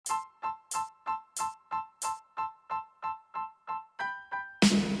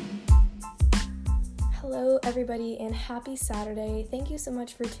Hello, everybody, and happy Saturday. Thank you so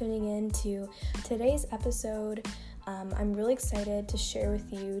much for tuning in to today's episode. I'm really excited to share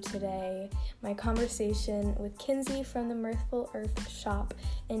with you today my conversation with Kinsey from the Mirthful Earth Shop,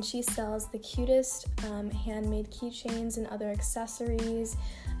 and she sells the cutest handmade keychains and other accessories,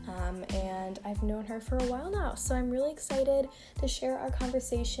 and I've known her for a while now, so I'm really excited to share our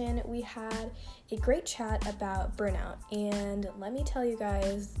conversation. We had a great chat about burnout, and let me tell you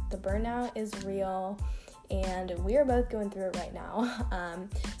guys, the burnout is real. And we are both going through it right now.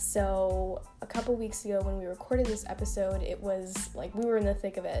 So a couple weeks ago when we recorded this episode, it was like we were in the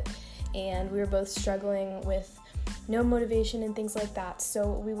thick of it. And we were both struggling with no motivation and things like that.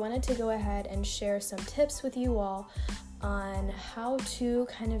 So we wanted to go ahead and share some tips with you all on how to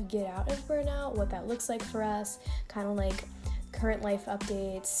kind of get out of burnout, what that looks like for us, kind of like current life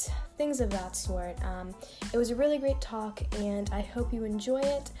updates, things of that sort. It was a really great talk, and I hope you enjoy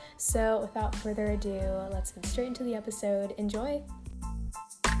it. So without further ado, let's get straight into the episode. Enjoy!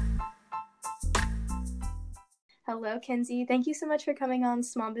 Hello, Kinsey. Thank you so much for coming on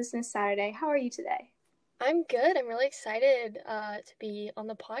Small Business Saturday. How are you today? I'm good. I'm really excited to be on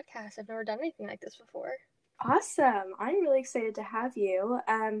the podcast. I've never done anything like this before. Awesome. I'm really excited to have you.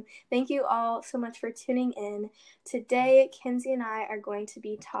 Thank you all so much for tuning in. Today, Kinsey and I are going to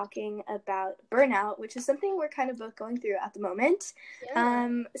be talking about burnout, which is something we're kind of both going through at the moment. Yeah.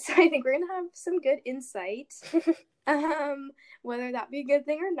 So I think we're going to have some good insight, whether that be a good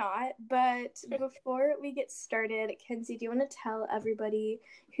thing or not. But before we get started, Kinsey, do you want to tell everybody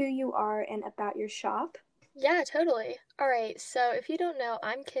who you are and about your shop? Yeah, totally. All right. So if you don't know,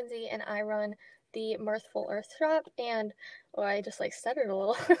 I'm Kinsey and I run the Mirthful Earth Shop, and I just stuttered a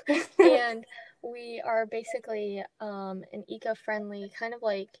little. And we are basically an eco-friendly kind of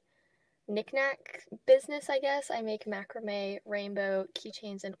like knick-knack business, I guess. I make macrame, rainbow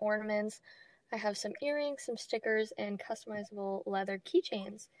keychains, and ornaments. I have some earrings, some stickers, and customizable leather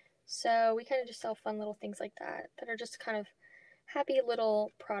keychains. So we kind of just sell fun little things like that are just kind of happy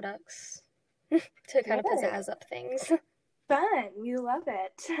little products to kind of pizzazz up things. Fun. We love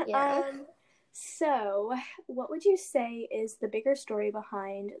it. Yeah. So, what would you say is the bigger story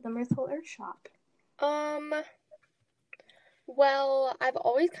behind the Mirthful Earth Shop? Well, I've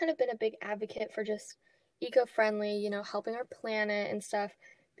always kind of been a big advocate for just eco-friendly, helping our planet and stuff,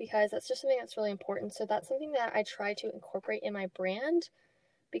 because that's just something that's really important. So that's something that I try to incorporate in my brand,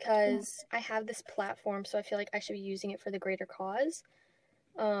 because I have this platform, so I feel like I should be using it for the greater cause.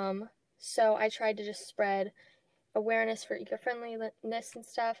 So I tried to just spread awareness for eco-friendliness and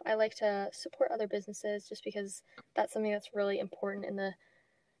stuff. I like to support other businesses just because that's something that's really important in the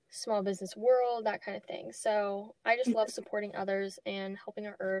small business world, that kind of thing. So I just love supporting others and helping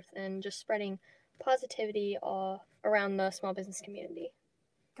our earth and just spreading positivity all around the small business community.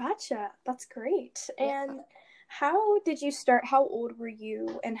 Gotcha. That's great. Yeah. And how did you start? How old were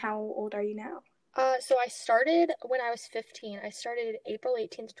you and how old are you now? So I started when I was 15. I started April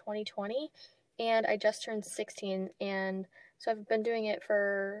 18th, 2020. And I just turned 16, and so I've been doing it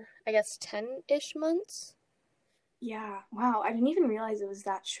for, I guess, 10-ish months. Yeah, wow, I didn't even realize it was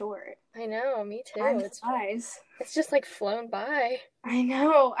that short. I know, me too. It's just flown by. I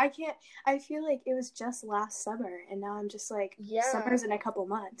know, I feel like it was just last summer, and now I'm just summer's in a couple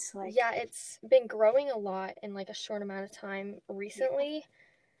months. Yeah, it's been growing a lot in a short amount of time recently.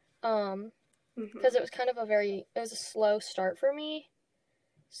 Because it was kind of it was a slow start for me.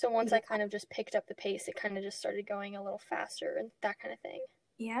 So once I kind of just picked up the pace, it kind of just started going a little faster and that kind of thing.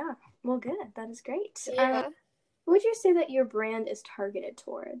 Yeah, well, good. That is great. Yeah. Who would you say that your brand is targeted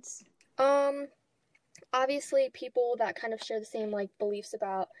towards? Obviously people that kind of share the same beliefs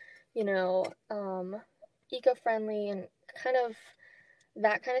about, eco-friendly and kind of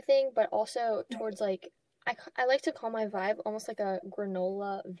that kind of thing, but also towards I like to call my vibe almost like a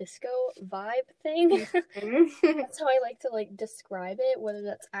granola visco vibe thing. That's how I like to describe it, whether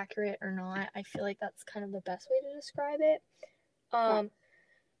that's accurate or not. I feel like that's kind of the best way to describe it. And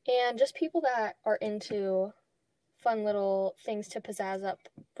just people that are into fun little things to pizzazz up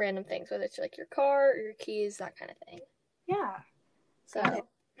random things, whether it's your car or your keys, that kind of thing. Yeah. So got it.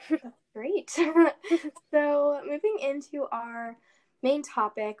 That's great. So moving into our main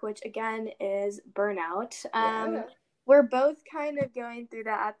topic, which again is burnout. We're both kind of going through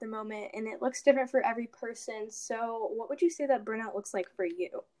that at the moment, and it looks different for every person. So what would you say that burnout looks like for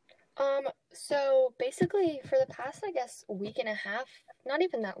you? So basically for the past, I guess, week and a half, not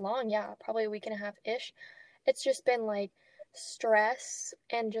even that long, yeah, probably a week and a half-ish, it's just been stress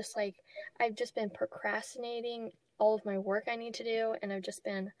and just I've just been procrastinating all of my work I need to do, and I've just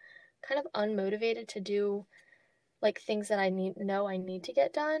been kind of unmotivated to do things that I need to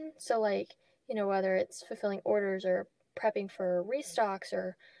get done. So whether it's fulfilling orders or prepping for restocks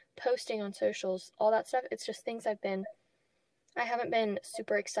or posting on socials, all that stuff. It's just things I haven't been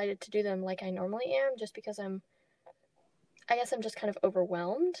super excited to do them like I normally am, just because I guess I'm just kind of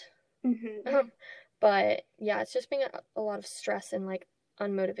overwhelmed. Mm-hmm. But yeah, it's just been a lot of stress and like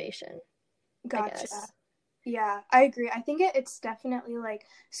unmotivation, I Gotcha. guess. Yeah, I agree. I think it's definitely like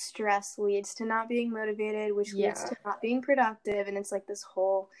stress leads to not being motivated, which leads Yeah. to not being productive. And it's like this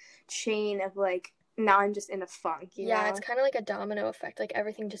whole chain of like, now I'm just in a funk, you Yeah, know? it's kind of like a domino effect. Like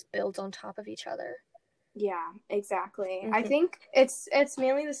everything just builds on top of each other. Yeah, exactly. I Mm-hmm. think it's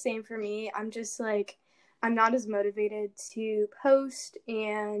mainly the same for me. I'm just like, I'm not as motivated to post,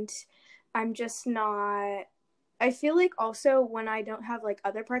 and I'm just not. I feel like also when I don't have like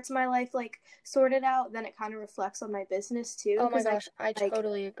other parts of my life like sorted out, then it kind of reflects on my business too. Oh my Because gosh, I like,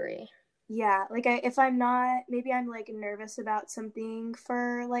 totally agree. yeah, like if I'm not, maybe I'm like nervous about something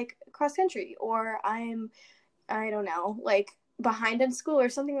for like cross country, or I don't know, like behind in school or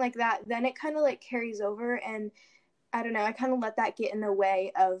something like that, then it kind of like carries over, and I don't know, I kind of let that get in the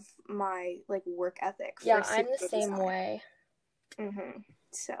way of my like work ethic for Yeah, I'm the studio same design. way.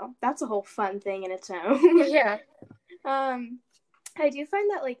 So that's a whole fun thing in its own. Yeah. um, I do find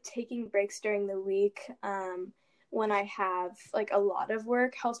that like taking breaks during the week, when I have like a lot of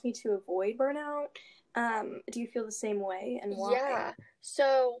work, helps me to avoid burnout. Do you feel the same way, and why? Yeah.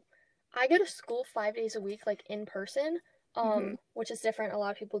 So I go to school 5 days a week, like in person, Mm-hmm. which is different. A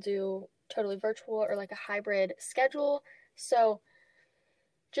lot of people do totally virtual or like a hybrid schedule. So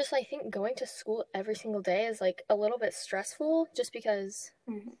just I think going to school every single day is like a little bit stressful just because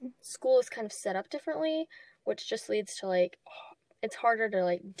Mm-hmm. school is kind of set up differently, which just leads to like it's harder to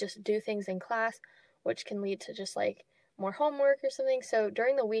like just do things in class, which can lead to just like more homework or something. So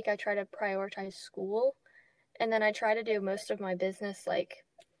during the week I try to prioritize school, and then I try to do most of my business like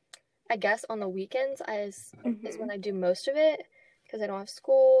I guess on the weekends is Mm-hmm. when I do most of it because I don't have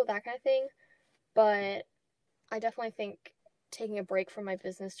school, that kind of thing. But I definitely think taking a break from my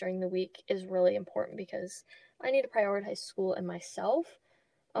business during the week is really important because I need to prioritize school and myself.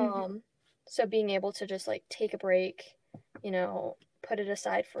 Mm-hmm. Um, so being able to just like take a break, put it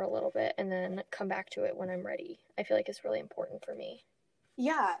aside for a little bit and then come back to it when I'm ready, I feel like is really important for me.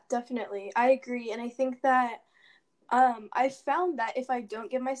 Yeah, definitely. I agree. And I think that I found that if I don't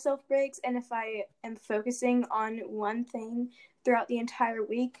give myself breaks, and if I am focusing on one thing throughout the entire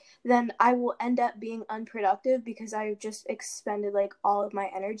week, then I will end up being unproductive because I've just expended like all of my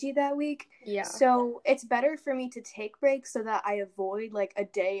energy that week. Yeah. So it's better for me to take breaks so that I avoid like a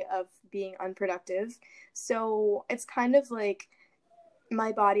day of being unproductive. So it's kind of like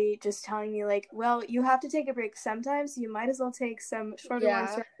my body just telling me like, well, you have to take a break sometimes, so you might as well take some shorter ones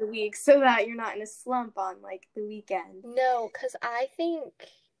Yeah. throughout the week so that you're not in a slump on like the weekend. No, because I think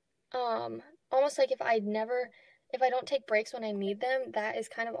almost like if I don't take breaks when I need them, that is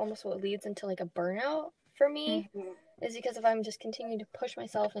kind of almost what leads into like a burnout for me, Mm-hmm. is because if I'm just continuing to push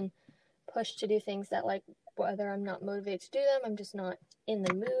myself and push to do things that like whether I'm not motivated to do them, I'm just not in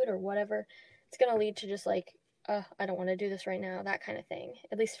the mood or whatever, it's gonna lead to just like, I don't want to do this right now, that kind of thing.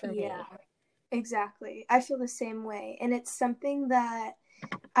 At least for Yeah, me. exactly. I feel the same way. And it's something that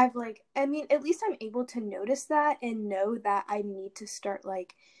I've like, I mean, at least I'm able to notice that and know that I need to start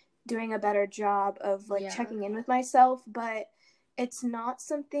like doing a better job of like Yeah. checking in with myself, but it's not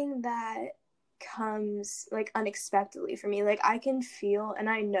something that comes like unexpectedly for me. Like I can feel and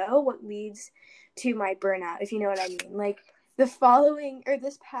I know what leads to my burnout, if you know what I mean. Like the following or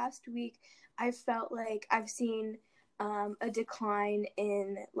this past week, I felt like I've seen a decline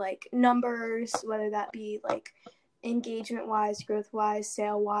in like numbers, whether that be like engagement wise, growth wise,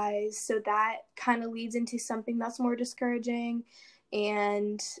 sale wise. So that kind of leads into something that's more discouraging.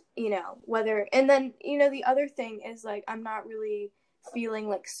 And, and then, the other thing is like, I'm not really feeling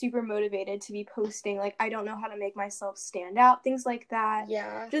like super motivated to be posting. Like, I don't know how to make myself stand out, things like that.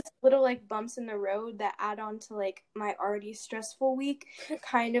 Yeah. Just little like bumps in the road that add on to like my already stressful week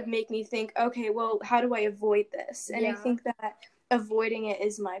kind of make me think, okay, well, how do I avoid this? And I Yeah. think that avoiding it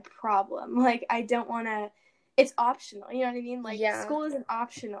is my problem. Like, I don't want to it's optional, you know what I mean? Like Yeah. school isn't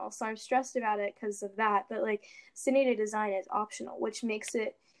optional, so I'm stressed about it because of that. But like Sunita design is optional, which makes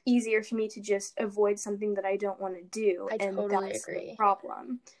it easier for me to just avoid something that I don't want to do, I and totally that's the agree.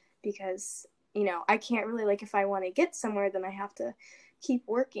 problem. Because I can't really like if I want to get somewhere, then I have to keep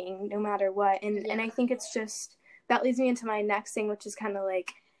working no matter what. And Yeah. I think it's just that leads me into my next thing, which is kind of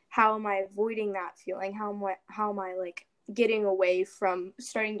like how am I avoiding that feeling? How am I like getting away from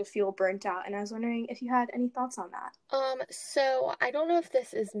starting to feel burnt out? And I was wondering if you had any thoughts on that. So I don't know if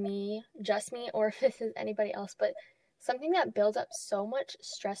this is just me, or if this is anybody else, but something that builds up so much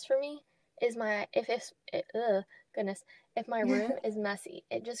stress for me is goodness, if my room is messy,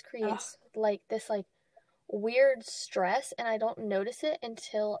 it just Ugh. creates like this like weird stress, and I don't notice it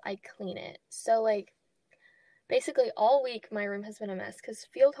until I clean it. So like basically all week my room has been a mess because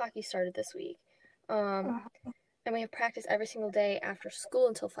field hockey started this week. Um, Ugh. and we have practice every single day after school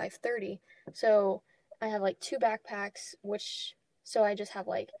until 5:30. So I have like two backpacks, which so I just have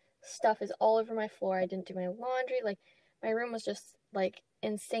like stuff is all over my floor. I didn't do my laundry. Like my room was just like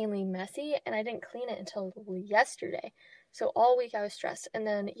insanely messy, and I didn't clean it until yesterday. So all week I was stressed, and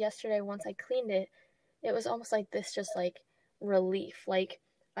then yesterday once I cleaned it, it was almost like this just like relief. Like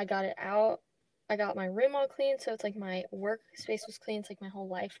I got it out. I got my room all clean, so it's like my workspace was clean. It's like my whole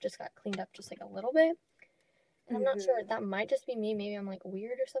life just got cleaned up just like a little bit. And I'm not sure, Mm-hmm. that might just be me. Maybe I'm like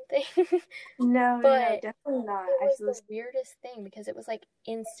weird or something. No, no, no, But definitely not. it I was feel the this. weirdest thing because it was like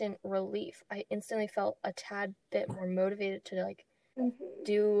instant relief. I instantly felt a tad bit more motivated to like Mhm.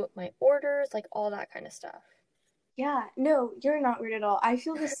 do my orders, like all that kind of stuff. Yeah, no, you're not weird at all. I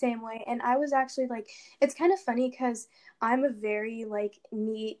feel the same way. And I was actually like, it's kind of funny because I'm a very like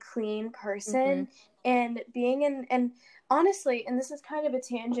neat, clean Mm-hmm. person. And being in, and honestly, and this is kind of a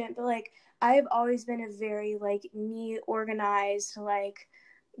tangent, but like, I've always been a very like neat, organized, like,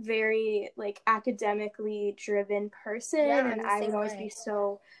 very like academically driven Yeah, person. And I'm the I would same always be way.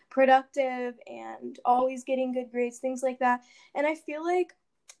 so productive and always getting good grades, things like that. And I feel like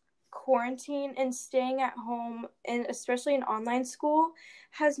quarantine and staying at home, and especially in online school,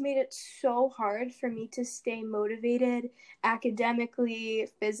 has made it so hard for me to stay motivated academically,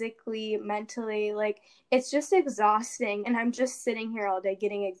 physically, mentally. Like, it's just exhausting, and I'm just sitting here all day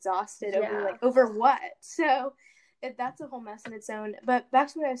getting exhausted over Yeah. like over what. So that's a whole mess in its own. But back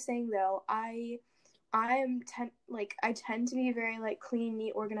to what I was saying though, I tend to be a very like clean,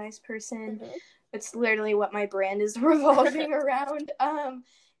 neat, organized person. Mm-hmm. It's literally what my brand is revolving around.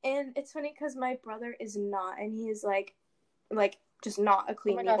 And it's funny because my brother is not, and he is like just not a Oh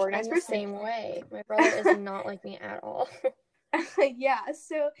clean, my neat, gosh, I'm organized the person. same way. My brother is not like me at all. Yeah,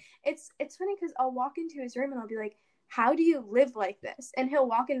 so it's funny because I'll walk into his room and I'll be like, "How do you live like this?" And he'll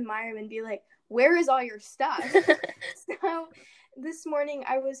walk into my room and be like, "Where is all your stuff?" So this morning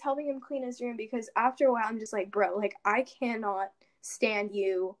I was helping him clean his room because after a while I'm just like, "Bro, like I cannot stand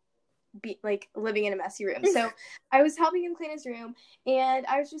you be like living in a messy room." So I was helping him clean his room, and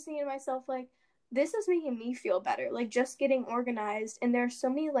I was just thinking to myself, like, this is making me feel better, like just getting organized. And there's so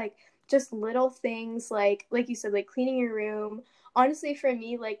many like just little things like you said, like cleaning your room. Honestly, for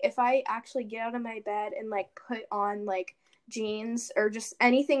me, like if I actually get out of my bed and like put on like jeans or just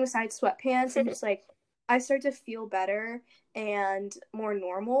anything besides sweatpants, and just like I start to feel better and more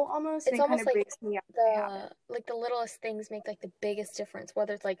normal almost, It's and it kind almost of like breaks me out of my habit. the littlest things make like the biggest difference,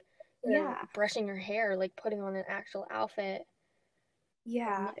 whether it's like, Yeah, brushing your hair, like putting on an actual outfit, like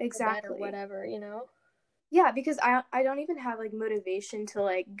yeah, making the bed or exactly. whatever. Yeah, because I don't even have like motivation to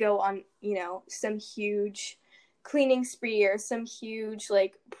like go on, some huge cleaning spree or some huge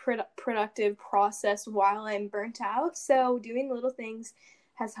like productive process while I'm burnt out. So doing little things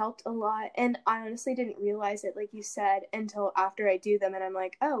has helped a lot. And I honestly didn't realize it, like you said, until after I do them and I'm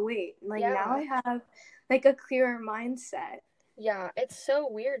like, "Oh, wait, like now Yeah. I have like a clearer mindset." Yeah, it's so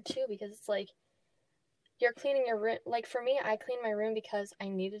weird too because it's like you're cleaning your room. Like for me, I cleaned my room because I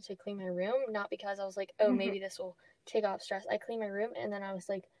needed to clean my room, not because I was like, oh, Mhm. maybe this will take off stress. I cleaned my room and then I was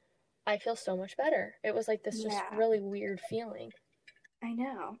like, I feel so much better. It was like this just Yeah, really weird feeling. I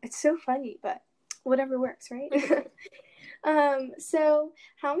know. It's so funny, but whatever works, right? So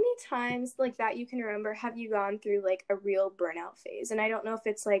how many times like that you can remember have you gone through like a real burnout phase? And I don't know if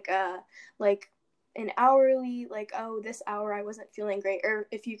it's like an hourly, like, oh, this hour I wasn't feeling great, or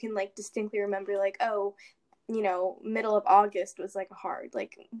if you can like distinctly remember like, oh, middle of August was like hard.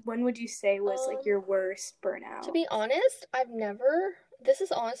 Like when would you say was like Um, your worst to burnout? be honest, this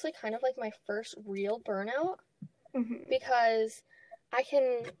is honestly kind of like my first real burnout Mhm. because I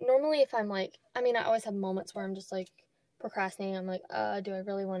can normally if I'm like, I mean, I always have moments where I'm just like procrastinating. I'm like, do I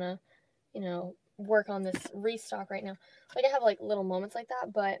really want to, work on this restock right now? Like I have like little moments like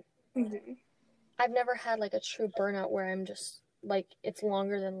that, but Mhm. I've never had like a true burnout where I'm just like it's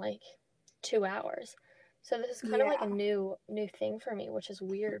longer than like 2 hours. So this is kind of like a Yeah. new thing for me, which is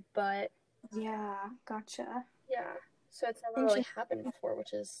weird, but Yeah, gotcha. yeah. So it's never really Interesting. happened before,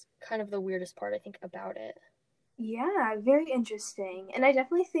 which is kind of the weirdest part I think about it. Yeah, very interesting. And I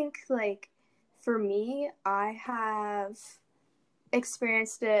definitely think like for me, I have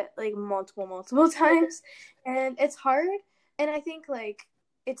experienced it like multiple times, and it's hard. And I think like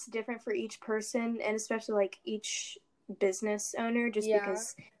it's different for each person, and especially like each business owner, just Yeah.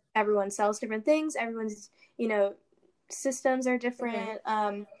 because everyone sells different things, everyone's, you know systems are Mhm. different.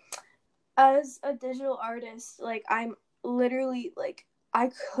 as a digital artist, like I'm literally like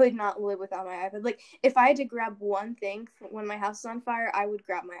I could not live without my iPad. Like if I had to grab one thing when my house is on fire, I would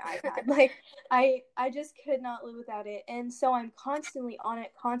grab my iPad. Like I just could not live without it. And so I'm constantly on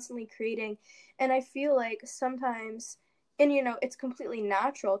it, constantly creating. And I feel like sometimes, and it's completely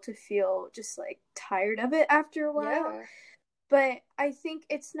natural to feel just like tired of it after a while. Yeah. But I think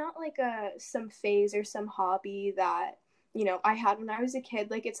it's not like some phase or some hobby that I had when I was a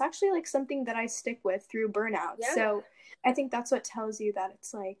kid. Like it's actually like something that I stick with through burnout. Yeah. So I think that's what tells you that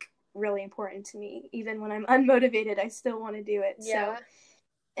it's like really important to me. Even when I'm unmotivated, I still want to do it. Yeah. So,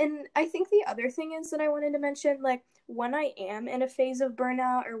 and I think the other thing is that I wanted to mention, like when I am in a phase of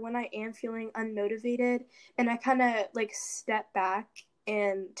burnout or when I am feeling unmotivated and I kind of like step back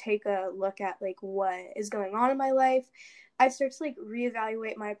and take a look at like what is going on in my life, I start to like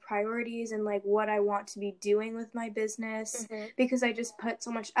reevaluate my priorities and like what I want to be doing with my business, because I just put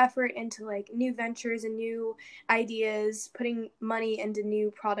so much effort into like new ventures and new ideas, putting money into new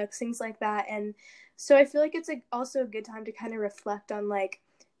products, things like that. And so I feel like it's like also a good time to kind of reflect on like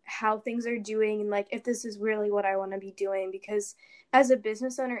how things are doing and like if this is really what I want to be doing, because as a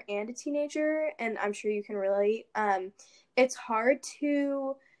business owner and a teenager, and I'm sure you can relate, it's hard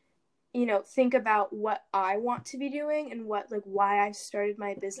to think about what I want to be doing and what like why I started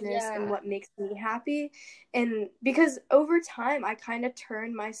my business and Yeah. what makes me happy. And because over time I kind of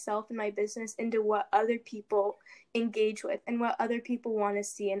turned myself and my business into what other people engage with and what other people want to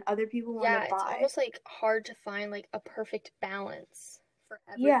see and other people want to Yeah, it's buy. almost like hard to find like a perfect balance for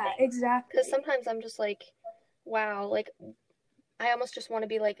Yeah, everything. Because exactly. sometimes I'm just like, wow, like I almost just want to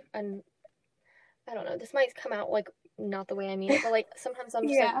be like an I don't know, this might come out like not the way I mean it, but like sometimes I'm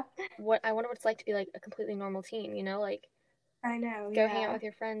just like, Yeah, what I wonder what it's like to be like a completely normal teen, you know, like I know. go hang out Yeah, with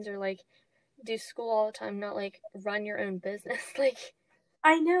your friends or like do school all the time, not like run your own business. Like,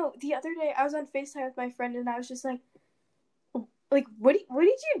 I know. The other day I was on FaceTime with my friend and I was just like what did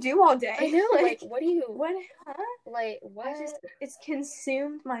you do all I day? know, like, Like what do you, what, huh? like, what? It's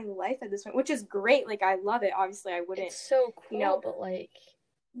consumed my life at this point, which is great. Like I love it. Obviously, I It's wouldn't, so you cool, know, but like,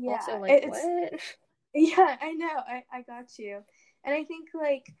 also, yeah, like, it's what? yeah, I know. I got you. And I think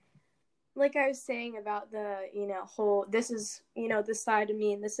like I was saying about the, whole this is, this side of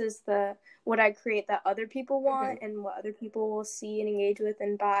me and this is the what I create that other people want and what other people will see and engage with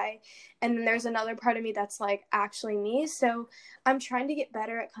and buy. And then there's another part of me that's like actually me. So I'm trying to get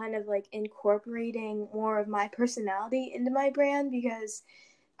better at kind of like incorporating more of my personality into my brand, because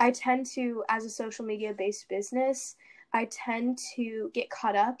I tend to, as a social media based business, I tend to get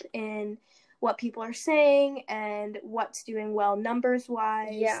caught up in what people are saying and what's doing well numbers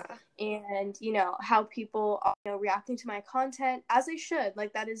wise, Yeah, and how people are reacting to my content, as they should.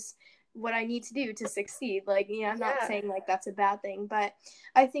 Like that is what I need to do to succeed. Like I'm not yeah, saying like that's a bad thing, but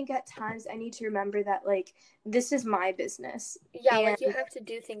I think at times I need to remember that like this is my business. yeah, And like you have to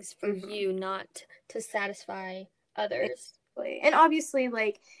do things for mhm, you, not to satisfy others. exactly. And obviously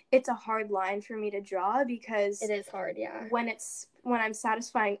like it's a hard line for me to draw, It because is hard, yeah. when I'm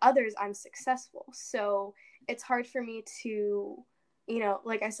satisfying others, I'm successful. So it's hard for me to,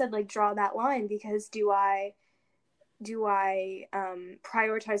 like I said, like draw that line, because do I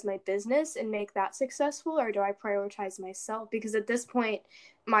prioritize my business and make that successful, or do I prioritize myself? Because at this point,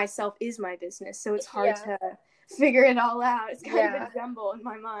 myself is my business, so it's hard Yeah, to figure it all out. It's kind of a yeah, jumble in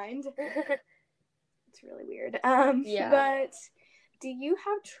my mind. It's really weird. yeah. But do you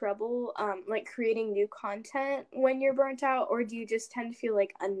have trouble like creating new content when you're burnt out, or do you just tend to feel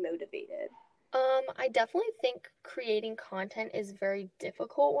like unmotivated? I definitely think creating content is very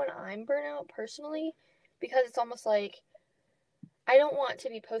difficult when I'm burnout personally, because it's almost like I don't want to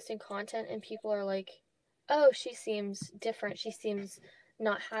be posting content and people are like, "Oh, she seems different. She seems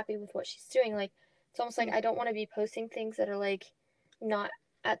not happy with what she's doing." Like it's almost like I don't want to be posting things that are like not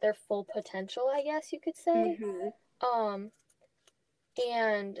at their full potential, I guess you could say. Mm-hmm. Um,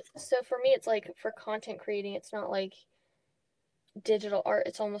 and so for me it's like for content creating, it's not like digital art.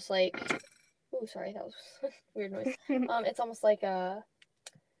 It's almost like oh, sorry, that was weird noise. It's almost like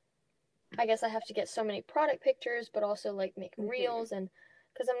I guess I have to get so many product pictures, but also like make Mm-hmm. reels, and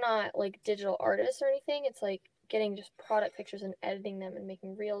because I'm not like digital artist or anything, it's like getting just product pictures and editing them and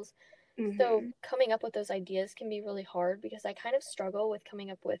making reels. So Mm-hmm. coming up with those ideas can be really hard because I kind of struggle with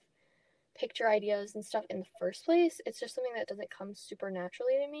coming up with picture ideas and stuff in the first place. It's just something that doesn't come super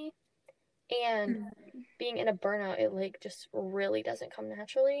naturally to me. And being in a burnout, it like just really doesn't come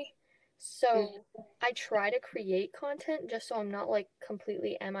naturally. So I try to create content just so I'm not like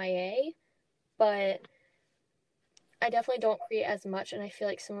completely MIA, but I definitely don't create as much, and I feel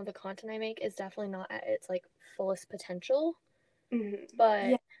like some of the content I make is definitely not at its like fullest potential. Mm-hmm.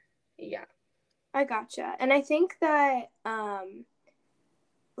 Yeah. But Yeah. I gotcha. And I think that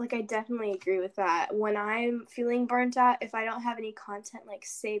like I definitely agree with that. When I'm feeling burnt out, if I don't have any content like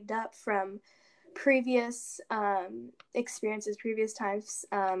saved up from previous experiences, previous times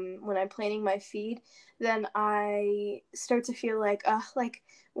when I'm planning my feed, then I start to feel like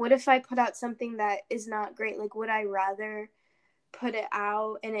what if I put out something that is not great? Like, would I rather put it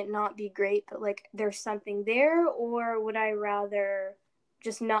out and it not be great, but like there's something there, or would I rather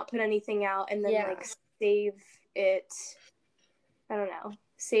just not put anything out and then Yeah. like save it? I don't know.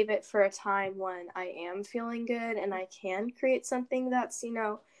 Save it for a time when I am feeling good and I can create something that's,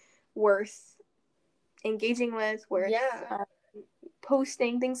 worth engaging with, worth Yeah.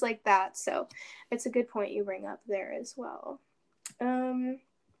 posting, things like that. So it's a good point you bring up there as well.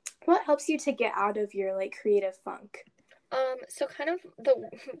 What helps you to get out of your like creative funk? So kind of the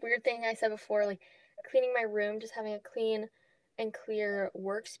weird thing I said before, like cleaning my room, just having a clean and clear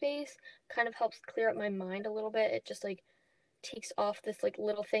workspace kind of helps clear up my mind a little bit. It just like takes off this like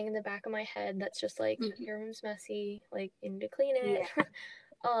little thing in the back of my head that's just like Mm-hmm. your room's messy, like you need to clean it. Yeah.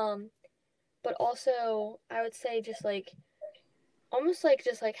 um, but also I would say just like almost like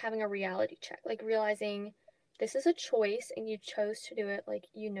just like having a reality check, like realizing this is a choice and you chose to do it, like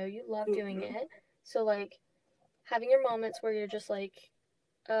you love doing Mm-hmm. it. So like having your moments where you're just like,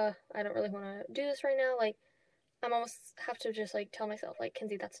 I don't really want to do this right now. Like I'm almost have to just like tell myself like,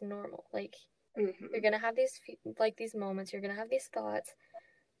 Kinsey, that's normal. Like you're Mm-hmm. gonna have these moments, you're gonna have these thoughts,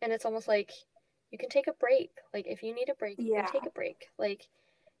 and it's almost like you can take a break. Like if you need a break, you can Yeah. take a break. Like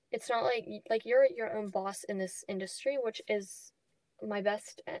it's not like you're your own boss in this industry, which is my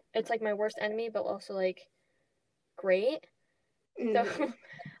best. It's like my worst enemy, but also like great. So, Mm-hmm.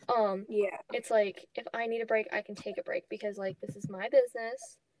 um, Yeah. it's like if I need a break, I can take a break because like this is my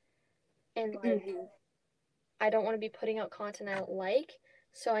business, and like Mm-hmm. I don't want to be putting out content I don't like.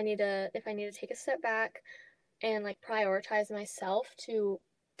 So if I need to take a step back and like prioritize myself to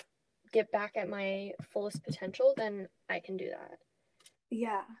get back at my fullest potential, then I can do that.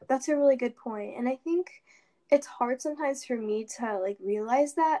 Yeah, that's a really good point. And I think it's hard sometimes for me to like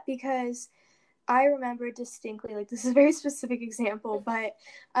realize that because I remember distinctly, like this is a very specific example, but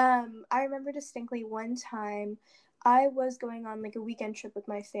I remember distinctly one time I was going on like a weekend trip with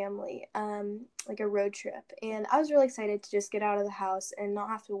my family, like a road trip, and I was really excited to just get out of the house and not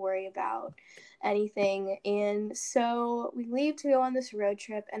have to worry about anything. And so we leave to go on this road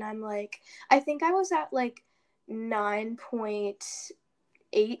trip, and I'm like, I think I was at like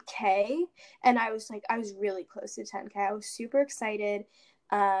 9.8K, and I was really close to 10K. I was super excited.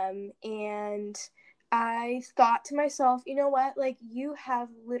 And I thought to myself, you know what? Like, you have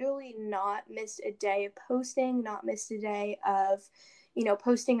literally not missed a day of posting, not missed a day of,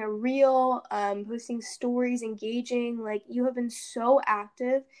 posting a reel, posting stories, engaging. Like, you have been so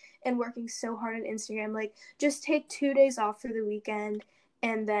active and working so hard on Instagram. Like, just take 2 days off for the weekend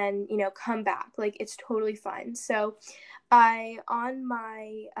and then, come back. Like, it's totally fine. So, I on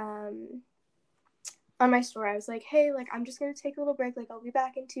my story, I was like, hey, like I'm just gonna take a little break. Like I'll be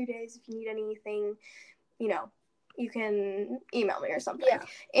back in 2 days. If you need anything, you know, you can email me or something. Yeah.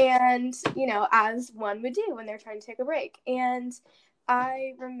 And as one would do when they're trying to take a break. And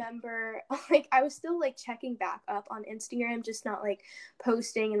I remember like I was still like checking back up on Instagram, just not like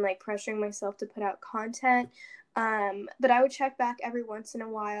posting and like pressuring myself to put out content. But I would check back every once in a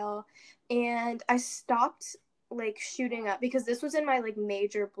while, and I stopped like shooting up because this was in my like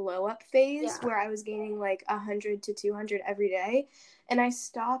major blow up phase Yeah. where I was gaining like 100 to 200 every day, and I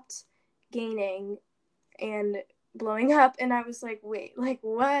stopped gaining and blowing up, and I was like, wait, like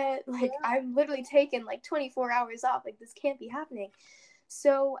what? Like Yeah. I'm literally taking like 24 hours off. Like this can't be happening.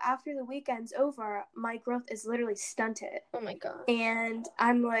 So after the weekend's over, my growth is literally stunted. Oh my gosh. And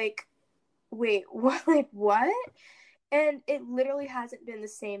I'm like, wait, what? Like what? And it literally hasn't been the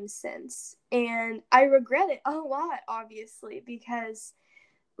same since. And I regret it a lot, obviously, because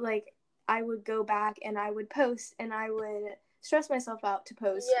like I would go back and I would post and I would stress myself out to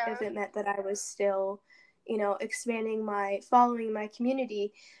post if Yeah. it meant that I was still, expanding my following, my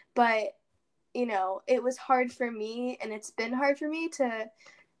community. But, it was hard for me, and it's been hard for me to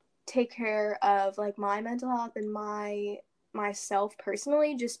take care of like my mental health and myself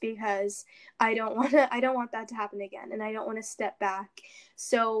personally, just because I don't want that to happen again, and I don't want to step back.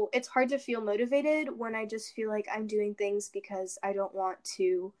 So it's hard to feel motivated when I just feel like I'm doing things because I don't want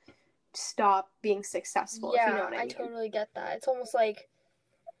to stop being successful, if you know Yeah, what I I mean. totally get that. It's almost like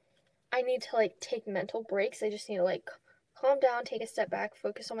I need to like take mental breaks. I just need to like calm down, take a step back,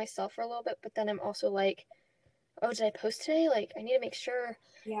 focus on myself for a little bit, but then I'm also like, oh, did I post today? Like I need to make sure,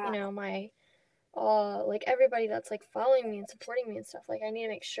 Yeah. my like everybody that's like following me and supporting me and stuff, like I need to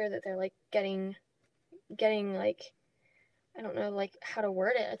make sure that they're like getting like, I don't know like how to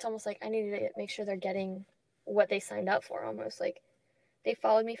word it. It's almost like I need to make sure they're getting what they signed up for, almost like they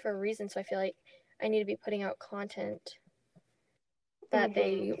followed me for a reason, so I feel like I need to be putting out content that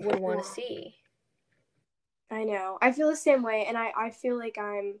they would want to see. I know. I feel the same way, and I feel like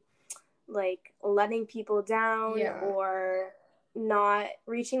I'm like letting people down or not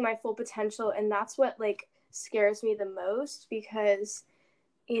reaching my full potential, and that's what like scares me the most, because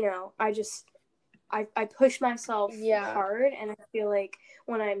I push myself hard, and I feel like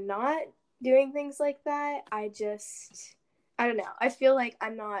when I'm not doing things like that, I don't know, I feel like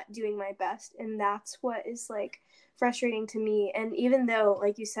I'm not doing my best, and that's what is like frustrating to me. And even though,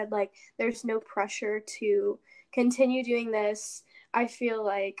 like you said, like there's no pressure to continue doing this, I feel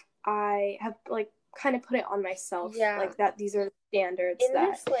like I have like kind of put it on myself, like that these are the standards in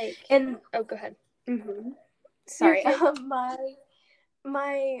that this like and oh, go ahead. Sorry.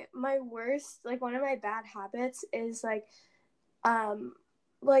 My worst, like one of my bad habits is like I've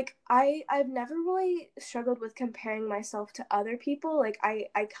never really struggled with comparing myself to other people. Like I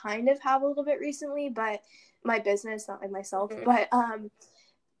kind of have a little bit recently, but my business, not like myself. But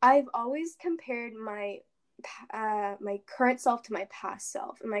I've always compared my current self to my past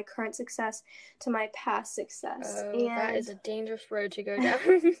self, and my current success to my past success. Oh, and that is a dangerous road to go down.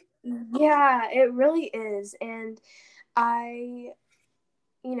 Yeah, it really is. And I,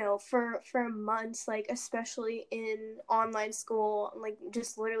 for months, like especially in online school, like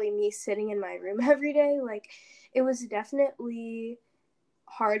just literally me sitting in my room every day, like it was definitely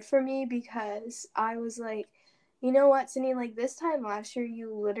hard for me, because I was like, you know what, Sydney, like this time last year,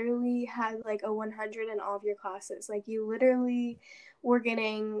 you literally had like a 100 in all of your classes. Like you literally were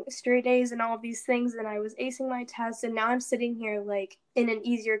getting straight A's and all of these things, and I was acing my tests, and now I'm sitting here like in an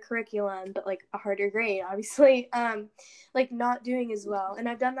easier curriculum, but like a harder grade, obviously, like not doing as well. And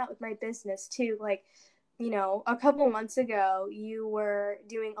I've done that with my business too. Like, a couple months ago, you were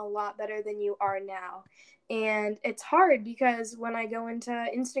doing a lot better than you are now. And it's hard, because when I go into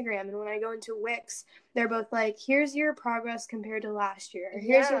Instagram and when I go into Wix, they're both like, here's your progress compared to last year.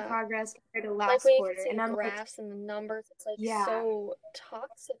 Here's your progress compared to last like when quarter. you can see And the I'm graphs and the numbers, it's like yeah. so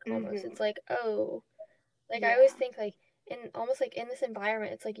toxic almost. It's like, oh, like I Yeah. always think like almost like in this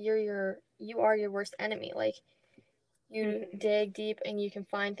environment, it's like you are your worst enemy. Like you dig deep and you can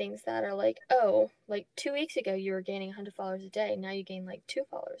find things that are like, oh, like 2 weeks ago you were gaining 100 followers a day, now you gain like 2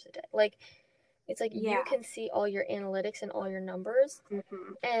 followers a day. Like it's like you can see all your analytics and all your numbers,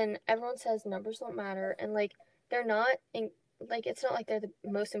 and everyone says numbers don't matter, and like they're not like it's not like they're the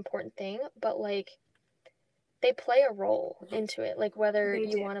most important thing, but like they play a role into it, like whether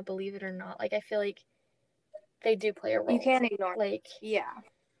you want to believe it or not. Like I feel like they do play a role. You can't ignore like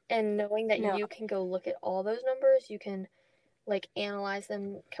and knowing that you can go look at all those numbers, you can like analyze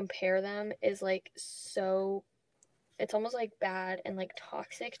them, compare them, is like so, it's almost like bad and like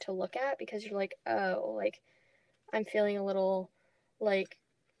toxic to look at, because you're like, oh, like I'm feeling a little like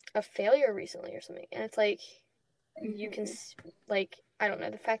a failure recently or something. And it's like you can like, I don't know,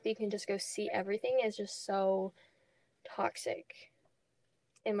 the fact that you can just go see everything is just so toxic,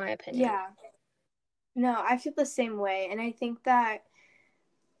 in my opinion. Yeah. No, I feel the same way. And I think that,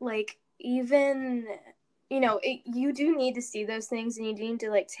 like, even, you do need to see those things, and you do need to,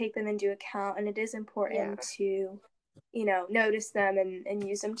 like, take them into account. And it is important to, notice them and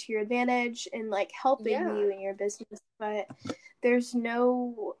use them to your advantage and, like, helping you in your business. But there's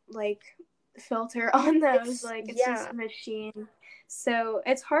no, like, filter on those. It's just a machine. So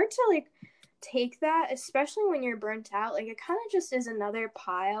it's hard to, like, take that, especially when you're burnt out. Like, it kind of just is another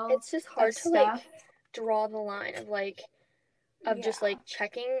pile. It's just hard to like draw the line of like just like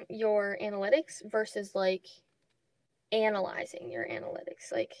checking your analytics versus like analyzing your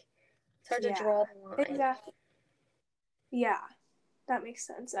analytics. Like it's hard to draw the line. Exactly. Yeah, that makes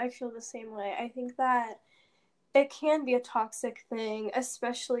sense. I feel the same way. I think that it can be a toxic thing,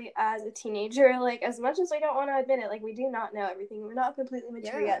 especially as a teenager. Like, as much as I don't want to admit it, like, we do not know everything. We're not completely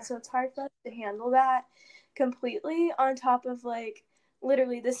mature yet, so it's hard for us to handle that completely, on top of, like,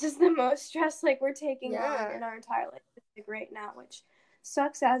 literally, this is the most stress, like, we're taking on in our entire life, like, right now, which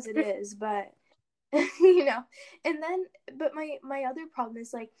sucks as it is, but, and then, but my other problem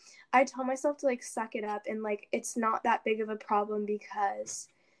is, like, I tell myself to, like, suck it up, and, like, it's not that big of a problem, because,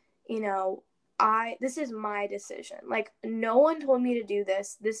 this is my decision. Like, no one told me to do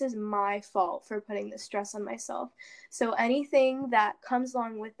this. This is my fault for putting this stress on myself. So anything that comes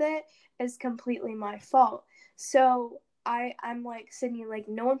along with it is completely my fault. So I'm like, Sydney, like,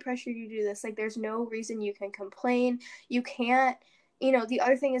 no one pressured you to do this. Like, there's no reason you can complain. You can't, the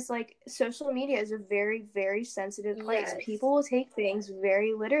other thing is like social media is a very, very sensitive place. Yes. People will take things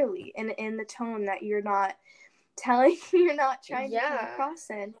very literally and in the tone that you're not telling, you're not trying to come Yeah. across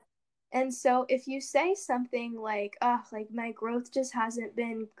in. And so if you say something like, oh, like my growth just hasn't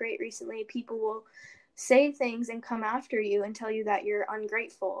been great recently, people will say things and come after you and tell you that you're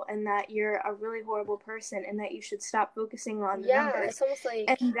ungrateful and that you're a really horrible person and that you should stop focusing on the Yeah, numbers. it's almost like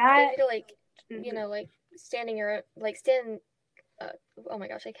And they that, need to like, mm-hmm, like stand uh, oh my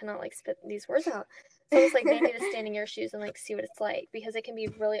gosh, I cannot like spit these words out. It's almost like they need to stand in your shoes and like see what it's like, because it can be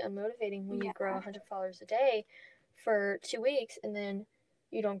really unmotivating when you grow yeah, 100 followers a day for 2 weeks and then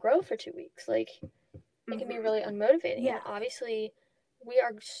you don't grow for 2 weeks. Like, it can be mm-hmm, really unmotivating. yeah, And obviously, we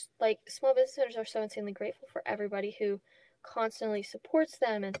are like, small business owners are so insanely grateful for everybody who constantly supports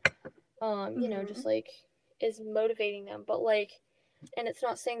them and mm-hmm, just like is motivating them. But like, and it's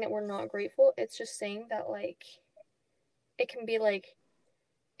not saying that we're not grateful. It's just saying that like it can be like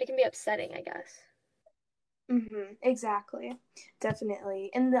it can be upsetting, I guess. mm-hmm, exactly,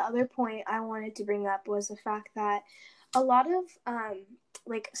 definitely. And the other point I wanted to bring up was the fact that a lot of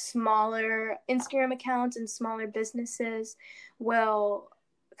like smaller Instagram accounts and smaller businesses will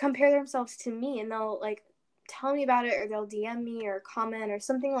compare themselves to me, and they'll like tell me about it, or they'll DM me or comment or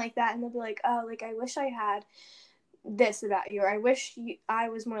something like that, and they'll be like, oh, like I wish I had this about you, or I wish I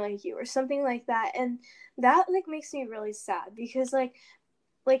was more like you, or something like that. And that like makes me really sad, because like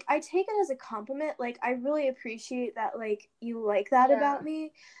I take it as a compliment. Like I really appreciate that like you like that Yeah. about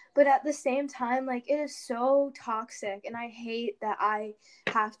me, but at the same time like it is so toxic, and I hate that I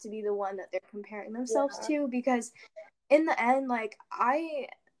have to be the one that they're comparing themselves Yeah. to, because in the end like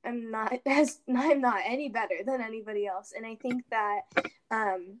I'm not any better than anybody else. And I think that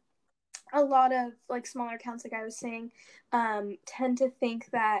um a lot of like smaller accounts, like I was saying, tend to think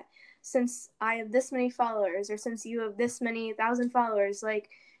that since I have this many followers, or since you have this many thousand followers, like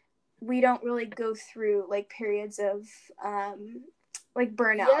we don't really go through like periods of like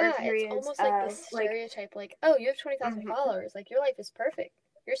burnout, or Yeah, it's periods almost like this of like stereotype, like, oh, you have 20,000 mm-hmm, followers, like your life is perfect.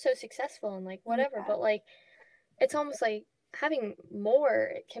 You're so successful and like whatever. yeah, But like it's almost like having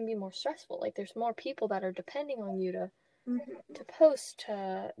more, it can be more stressful. Like there's more people that are depending on you to mm-hmm, post,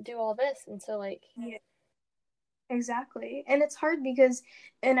 to do all this. And so like, yeah, exactly. And it's hard because,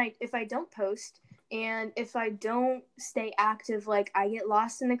 and I if I don't post and if I don't stay active, like I get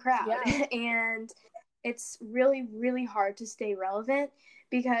lost in the crowd. yeah. And it's really, really hard to stay relevant,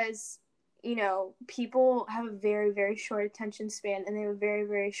 because people have a very, very short attention span, and they have a very,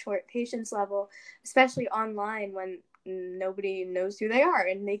 very short patience level, especially online when nobody knows who they are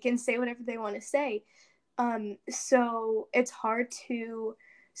and they can say whatever they want to say. So it's hard to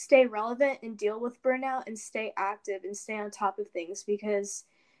stay relevant and deal with burnout and stay active and stay on top of things, because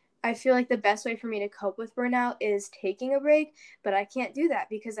I feel like the best way for me to cope with burnout is taking a break, but I can't do that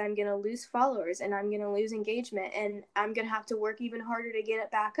because I'm going to lose followers and I'm going to lose engagement, and I'm going to have to work even harder to get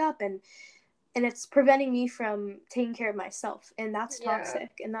it back up, and it's preventing me from taking care of myself, and that's Yeah.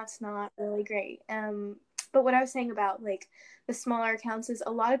 toxic, and that's not really great. But what I was saying about like the smaller accounts is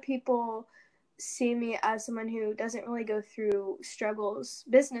a lot of people see me as someone who doesn't really go through struggles,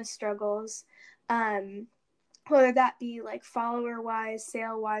 business struggles, um, whether that be like follower wise,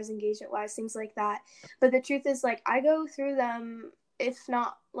 sale wise, engagement wise, things like that. But the truth is, like, I go through them, if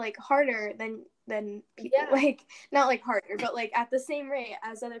not like harder than people, Yeah. like not like harder, but like at the same rate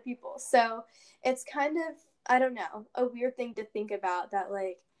as other people. So it's kind of, I don't know, a weird thing to think about, that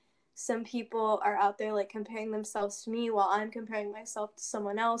like some people are out there like comparing themselves to me while I'm comparing myself to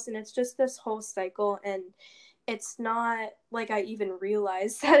someone else, and it's just this whole cycle. And it's not like I even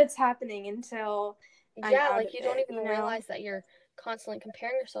realize that it's happening until I'm Yeah, out like of you don't it, even you know? realize that you're constantly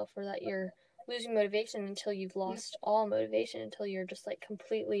comparing yourself, or that you're losing motivation until you've lost all motivation, until you're just like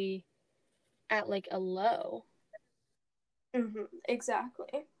completely at like a low. Mm-hmm,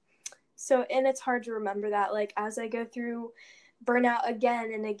 exactly. So, and it's hard to remember that, like, as I go through burnout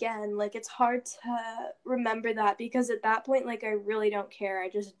again and again, like, it's hard to remember that, because at that point, like, I really don't care. I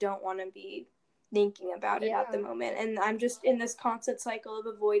just don't want to be thinking about it at the Yeah. moment. And I'm just in this constant cycle of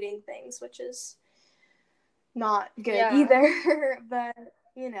avoiding things, which is not good Yeah. either. But,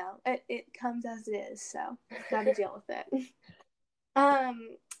 it comes as it is. So, got to deal with it.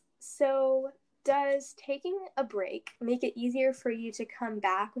 Um, so does taking a break make it easier for you to come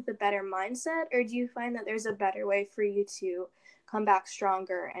back with a better mindset, or do you find that there's a better way for you to come back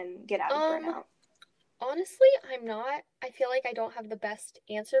stronger and get out of Um, burnout? Honestly, I'm not. I feel like I don't have the best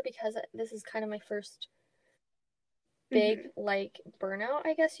answer because this is kind of my first big Mm-hmm. like burnout,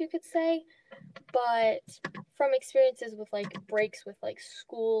 I guess you could say. But from experiences with like breaks with like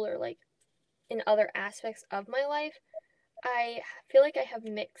school or like in other aspects of my life, I feel like I have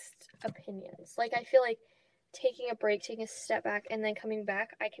mixed opinions. Like, I feel like taking a break, taking a step back, and then coming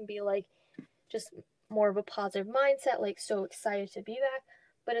back, I can be like just more of a positive mindset, like so excited to be back.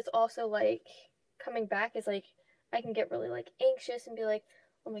 But it's also like coming back is like I can get really like anxious and be like,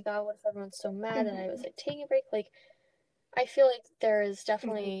 oh my God, what if everyone's so mad that I was Mm-hmm. like taking a break? Like, I feel like there is Mm-hmm.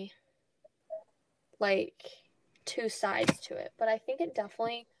 definitely like two sides to it, but I think it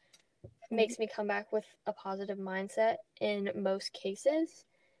definitely makes me come back with a positive mindset in most cases.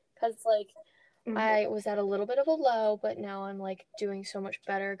 Because, like, I Mm-hmm. was at a little bit of a low, but now I'm like doing so much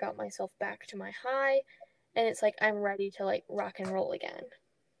better, got myself back to my high, and it's like I'm ready to like rock and roll again.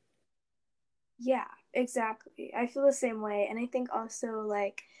 Yeah, exactly. I feel the same way. And I think also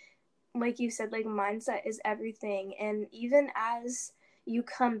like you said, like mindset is everything. And even as you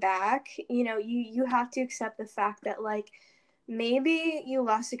come back, you have to accept the fact that like maybe you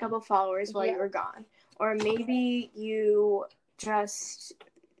lost a couple followers while Yeah. you were gone, or maybe you just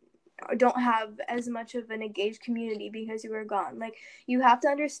don't have as much of an engaged community because you were gone. Like you have to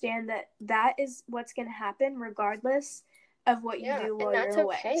understand that that is what's going to happen regardless of what you Yeah, do and while you're that's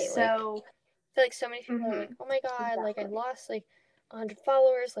away. okay. Like, So, I feel like so many people are like, mm-hmm, oh my God, like I exactly. lost like 100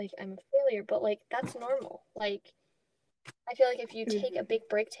 followers, like I'm a failure, but like that's normal. Like, I feel like if you take a Mm-hmm. big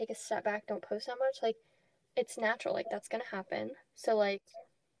break, take a step back, don't post that much, like it's natural. Like, that's gonna happen. So, like,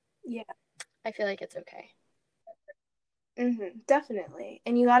 Yeah. I feel like it's okay. Mm-hmm, definitely.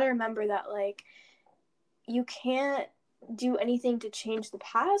 And you got to remember that like you can't do anything to change the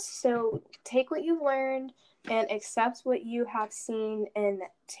past. So take what you've learned and accept what you have seen and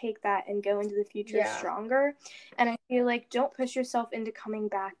take that and go into the future Yeah. stronger. And I feel like don't push yourself into coming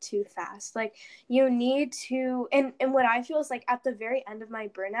back too fast. Like you need to, and what I feel is like at the very end of my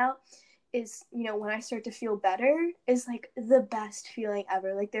burnout is, when I start to feel better is like the best feeling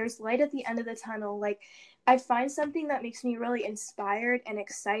ever. Like there's light at the end of the tunnel. Like I find something that makes me really inspired and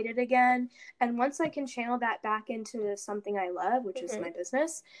excited again. And once I can channel that back into something I love, which is Mm-hmm. my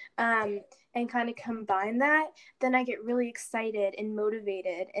business, and kind of combine that, then I get really excited and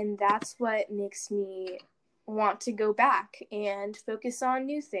motivated. And that's what makes me want to go back and focus on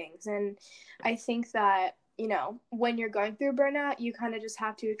new things. And I think that, when you're going through burnout, you kind of just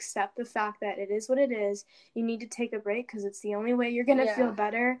have to accept the fact that it is what it is. You need to take a break because it's the only way you're going to feel Yeah.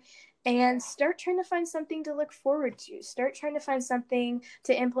 better, and start trying to find something to look forward to. Start trying to find something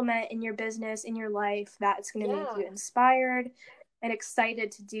to implement in your business, in your life, that's going to make Yeah. you inspired and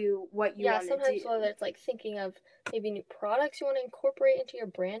excited to do what you Yeah, want to sometimes do. whether it's like thinking of maybe new products you want to incorporate into your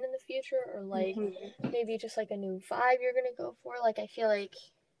brand in the future, or like Mm-hmm. maybe just like a new vibe you're gonna go for. Like, I feel like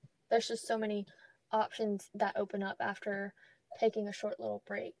there's just so many options that open up after taking a short little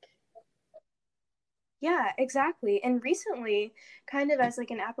break. Yeah, exactly. And recently, kind of as like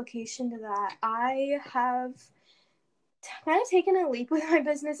an application to that, I have kind of taken a leap with my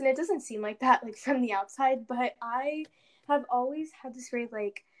business, and it doesn't seem like that like from the outside, but I have always had this very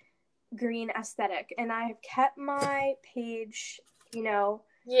like green aesthetic, and I have kept my page,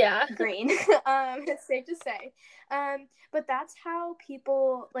 Yeah. green. It's safe to say. But that's how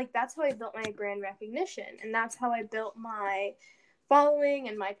people like that's how I built my brand recognition, and that's how I built my following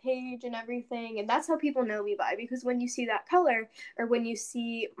and my page and everything, and that's how people know me by, because when you see that color or when you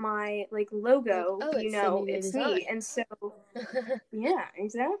see my like Like, logo, oh, it's Sydney Day it's Design. me. And so yeah,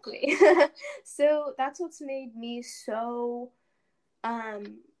 exactly. So that's what's made me so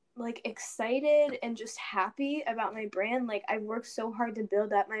um like excited and just happy about my brand. Like I've worked so hard to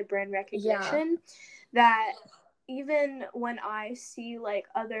build up my brand Yeah. recognition that even when I see like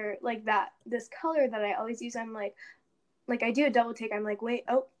other like that this color that I always use, I'm like I do a double take. I'm like, wait,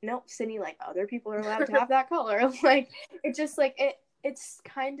 oh no, Sydney, like other people are allowed to have that color. Like it just like it's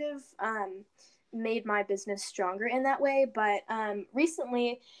kind of made my business stronger in that way. But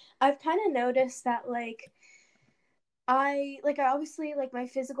recently I've kind of noticed that I obviously like my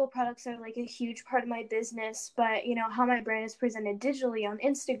physical products are like a huge part of my business, but how my brand is presented digitally on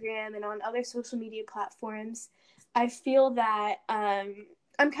Instagram and on other social media platforms, I feel that I'm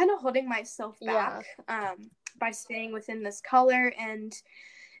kind of holding myself back Yeah. by staying within this color. And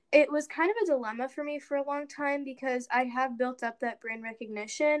it was kind of a dilemma for me for a long time because I have built up that brand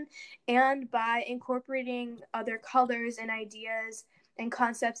recognition, and by incorporating other colors and ideas and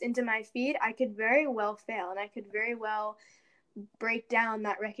concepts into my feed, I could very well fail, and I could very well break down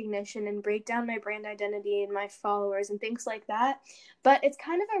that recognition and break down my brand identity and my followers and things like that. But it's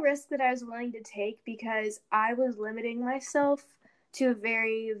kind of a risk that I was willing to take because I was limiting myself to a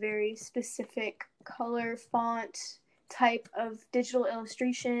very, very specific color, font, type of digital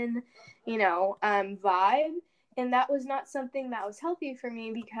illustration, vibe. And that was not something that was healthy for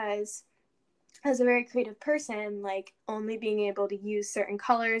me because as a very creative person, like only being able to use certain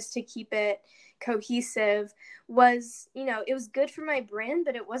colors to keep it cohesive was, you know, it was good for my brand,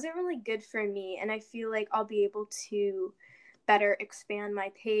 but it wasn't really good for me. And I feel like I'll be able to better expand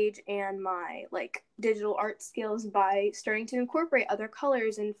my page and my like digital art skills by starting to incorporate other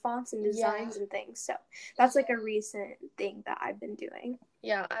colors and fonts and designs and things. So that's like a recent thing that I've been doing.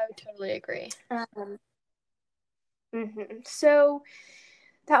 Yeah, I would totally agree. So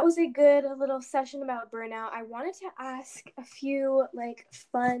that was a good little session about burnout. I wanted to ask a few like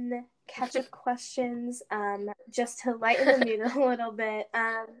fun catch-up questions, just to lighten the mood a little bit.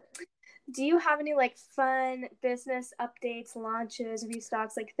 Do you have any like fun business updates, launches,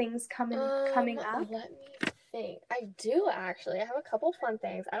 restocks, like things coming up? Let me think. I do actually. I have a couple fun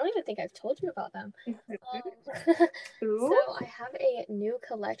things. I don't even think I've told you about them. So I have a new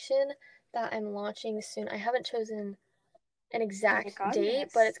collection that I'm launching soon. I haven't chosen an exact date,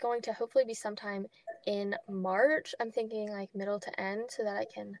 but it's going to hopefully be sometime in March. I'm thinking like middle to end so that I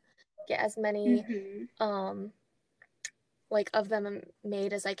can get as many like of them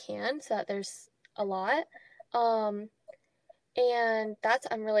made as I can, so that there's a lot. And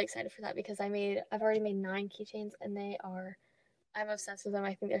I'm really excited for that because I've already made 9 keychains and I'm obsessed with them.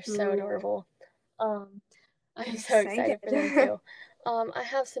 I think they're so adorable. I'm so excited for them too. I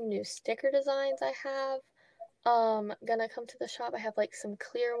have some new sticker designs I have gonna come to the shop. I have like some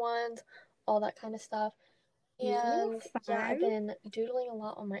clear ones, all that kind of stuff. And yeah, I've been doodling a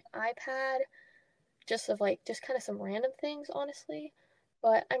lot on my iPad, just kind of some random things, honestly.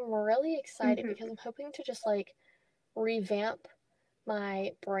 But I'm really excited because I'm hoping to just like revamp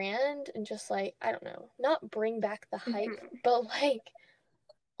my brand and just like, I don't know, not bring back the hype, but like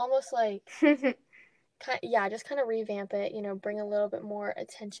almost like just kind of revamp it, you know, bring a little bit more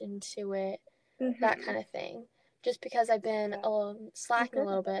attention to it, that kind of thing. Just because I've been slacking a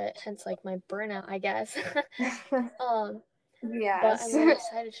little bit, hence like my burnout, I guess. But I'm really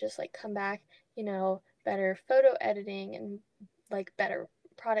excited to just like come back, you know, better photo editing and like better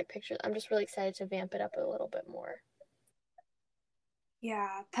product pictures. I'm just really excited to vamp it up a little bit more.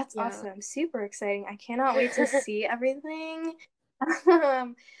 Yeah, that's awesome. Super exciting. I cannot wait to see everything.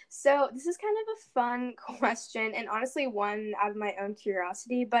 So this is kind of a fun question and honestly one out of my own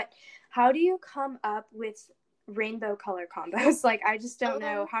curiosity, but how do you come up with rainbow color combos? Like, I just don't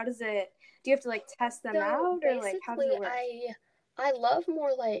know. Do you have to like test them out or like how does it work? I love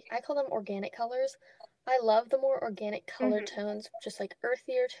more like, I call them organic colors. I love the more organic color tones, just like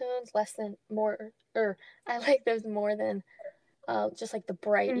earthier tones, I like those more than just like the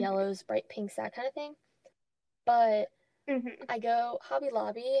bright yellows, bright pinks, that kind of thing. But I go Hobby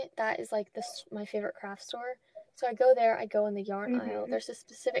Lobby. That is like my favorite craft store. So I go there. I go in the yarn aisle. There's a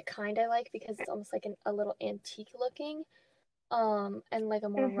specific kind I like because it's almost like a little antique looking, and like a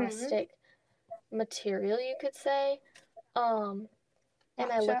more rustic material, you could say. And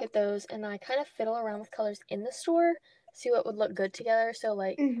I look at those and I kind of fiddle around with colors in the store, see what would look good together. So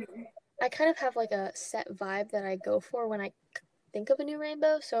like, I kind of have like a set vibe that I go for when I think of a new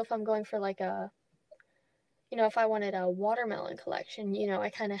rainbow. So if I'm going for like if I wanted a watermelon collection, you know, I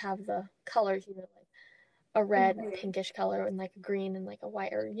kind of have the colors, you know, like a red, pinkish color and like a green and like a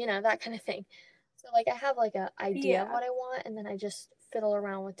white, or, you know, that kind of thing. So like I have like an idea of what I want, and then I just fiddle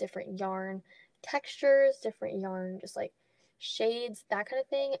around with different yarn textures, different yarn, just like shades, that kind of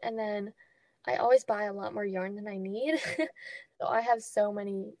thing. And then I always buy a lot more yarn than I need. So I have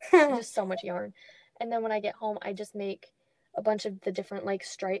just so much yarn. And then when I get home, I just make a bunch of the different like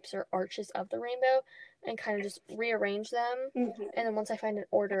stripes or arches of the rainbow and kind of just rearrange them. And then once I find an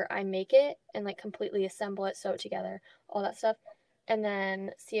order, I make it and like completely assemble it, sew it together, all that stuff. And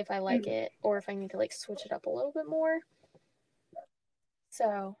then see if I like it or if I need to like switch it up a little bit more.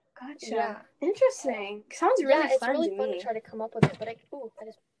 So, Gotcha. yeah. Interesting. Sounds really fun. It's really fun to try to come up with it, but I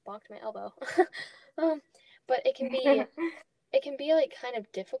just bonked my elbow. But it can be like kind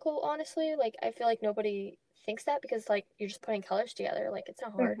of difficult, honestly. Like I feel like nobody thinks that because like you're just putting colors together, like it's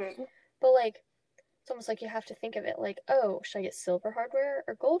not hard. But like it's almost like you have to think of it like, oh, should I get silver hardware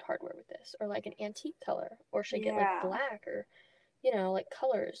or gold hardware with this? Or like an antique color? Or should I get like black or, you know, like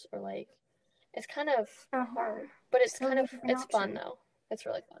colors? Or like, it's kind of hard. But it's it's fun though. It's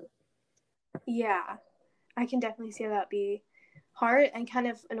really fun. Yeah, I can definitely see that be hard and kind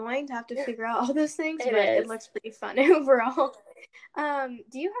of annoying to have to figure out all those things, but it looks pretty fun overall.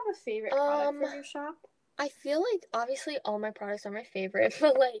 Do you have a favorite product from your shop? I feel like obviously all my products are my favorite,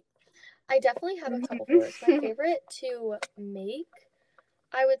 but like I definitely have a couple favorites. My favorite to make,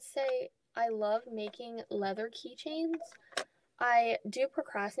 I would say I love making leather keychains. I do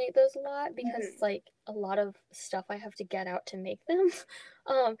procrastinate those a lot because it's like a lot of stuff I have to get out to make them.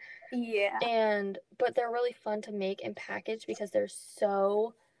 um Yeah. but they're really fun to make and package because they're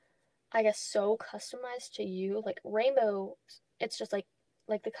so, I guess, so customized to you. Like rainbow, it's just like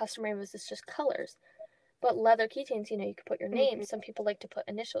the custom rainbows, it's just colors. But leather keychains, you know, you could put your name. Mm-hmm. Some people like to put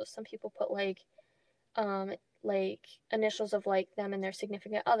initials. Some people put um like initials of like them and their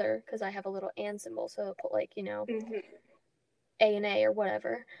significant other, because I have a little and symbol, so I'll put like, you know, Mm-hmm. A and A or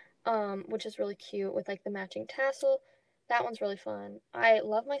whatever. Which is really cute with like the matching tassel. That one's really fun. I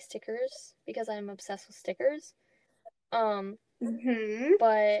love my stickers because I'm obsessed with stickers. Um, Mm-hmm.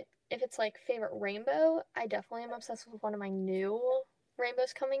 but if it's like favorite rainbow, I definitely am obsessed with one of my new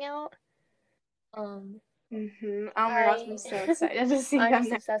rainbows coming out. Um, Mm-hmm. Oh my gosh, I'm I so excited to see I'm them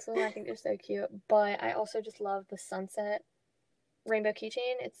just now. obsessed with them. I think they're so cute. But I also just love the sunset rainbow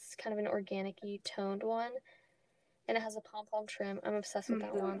keychain. It's kind of an organic-y toned one, and it has a pom-pom trim. I'm obsessed with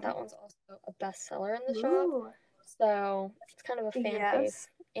that one. Mm-hmm. That one's also a bestseller in the shop. Ooh. So it's kind of a fan fave Yes.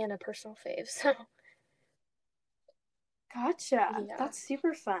 and a personal fave. So Gotcha. yeah. That's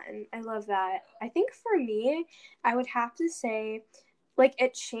super fun. I love that. I think for me, I would have to say, like,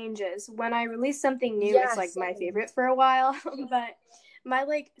 it changes. When I release something new, it's Yeah, like my same. favorite for a while. But my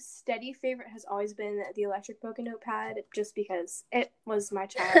like steady favorite has always been the electric polka notepad, just because it was my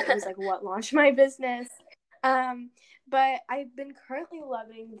child. It was like what launched my business. Um, but I've been currently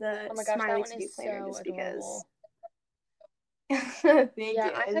loving the Oh my gosh, that Smiley one to do is planner so just because. adorable. Thank Yeah,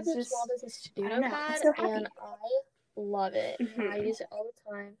 you. I have It's your just, small business to I do don't know. I'm notepad so and happy. I love it. I Mm-hmm. use it all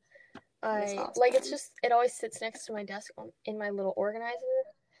the time. That is I like, it's awesome. just, it always sits next to my desk in my little organizer.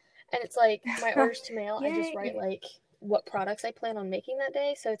 And it's like my orders to mail, I just write Yay. like what products I plan on making that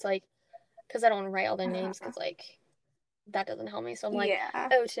day. So it's like, because I don't want to write all their names Uh-huh. because like that doesn't help me. So I'm like, Yeah.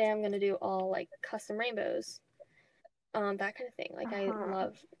 oh, today I'm gonna do all like custom rainbows, that kind of thing. Like I Uh-huh.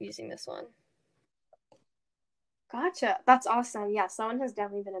 love using this one. Gotcha. That's awesome. Yes, that one has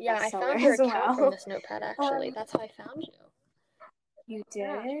definitely been a Yeah, I bestseller found your as account from well. this notepad actually. Um, That's how I found you. you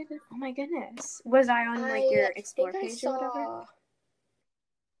Yeah. did? Oh my goodness. Was I on like I your think explore I page or whatever? saw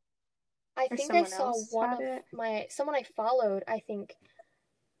I Or think I someone saw else one had of it? my someone I followed, I think,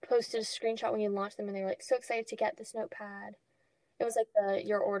 posted a screenshot when you launched them and they were like so excited to get this notepad. It was like the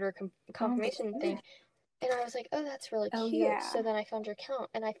your order Oh my confirmation thing. goodness. And I was like, "Oh, that's really Oh cute." yeah. So then I found your account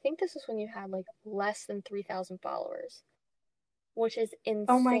and I think this was when you had like less than 3,000 followers, which is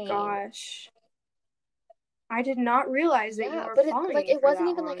Oh my insane. gosh. I did not realize that you Yeah, were but it following like me it for wasn't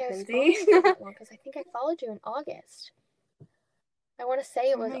that even like long, I was Kinsey. following you for that long because I think I followed you in August. I want to say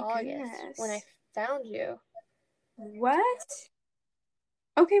it Oh was my August when I goodness. found you. What?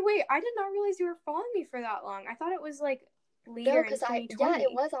 Okay, wait. I did not realize you were following me for that long. I thought it was like No, later in because yeah, it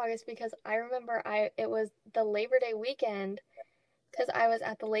 2020. was August because I remember it was the Labor Day weekend because I was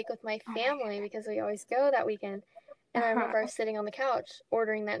at the lake with my Oh my family because we always go that weekend. And I remember I Uh-huh. was sitting on the couch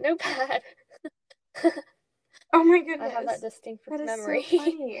ordering that notepad. Oh my I have that goodness. distinct That is so memory.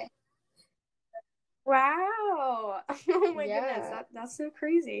 funny. Wow. Oh my goodness. Yeah. That's so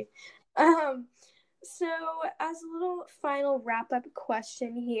crazy. Um so as a little final wrap up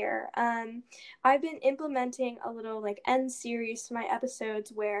question here, I've been implementing a little like end series to my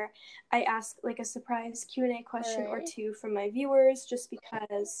episodes where I ask like a surprise Q&A All question or right. two from my viewers just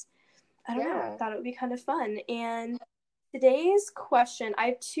because I don't know, I Yeah. thought it would be kind of fun. And today's question, I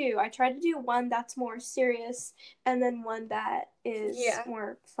have two. I tried to do one that's more serious and then one that is Yeah.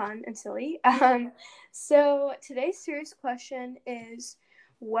 more fun and silly. So today's serious question is,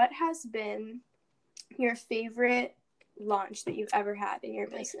 what has been your favorite launch that you've ever had in your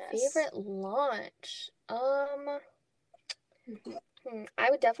My business? favorite launch. Mhm. I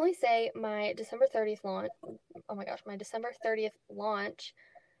would definitely say my December 30th launch. Oh my gosh, my December 30th launch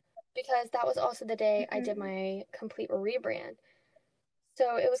because that was also the day I did Mhm. my complete rebrand.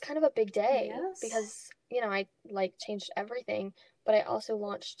 So it was kind of a big day Yes. because, you know, I like changed everything, but I also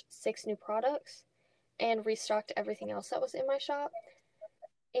launched 6 new products and restocked everything else that was in my shop.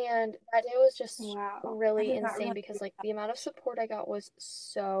 And that day was just Wow. I really did not insane realize because you like were the amount of support I got was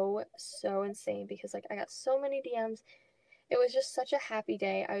so, so insane because like I got so many DMs. It was just such a happy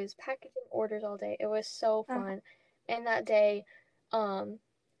day. I was packaging orders all day. It was so that. fun. And that day, um,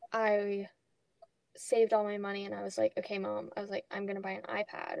 I saved all my money and I was like, okay, mom, I was like, I'm gonna buy an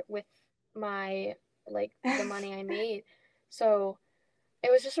iPad with my like the money I made. So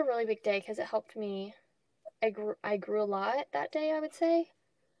it was just a really big day because it helped me. I grew a lot that day, I would say,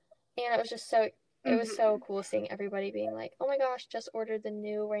 and it was so Mhm. cool seeing everybody being like, oh my gosh, just ordered the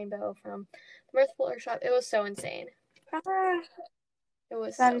new rainbow from the Mirthful Earth Shop. It was so insane. Ah, It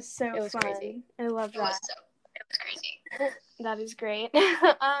was that so is so it was crazy. fun. I love that. It was crazy. That is great.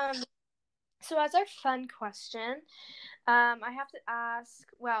 So as our fun question, I have to ask,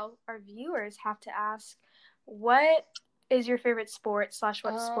 well, our viewers have to ask, what is your favorite sport / what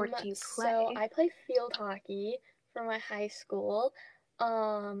sport do you play? So I play field hockey for my high school.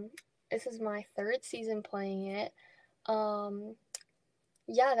 This is my 3rd season playing it.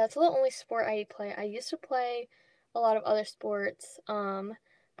 Yeah, that's the only sport I play. I used to play a lot of other sports,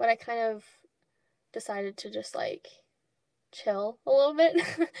 but I kind of decided to just like chill a little bit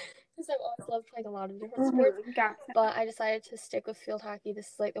because I've always loved playing a lot of different sports. Gotcha. But I decided to stick with field hockey. This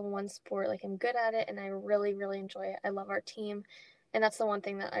is like the one sport like I'm good at it, and I really, really enjoy it. I love our team, and that's the one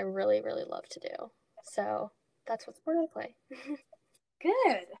thing that I really, really love to do. So that's what sport I play.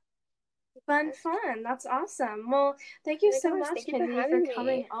 Good. Fun. That's awesome. Well, thank you so much, Thank you Kinsey, for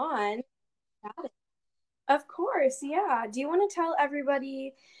coming on. Of course, yeah. Do you want to tell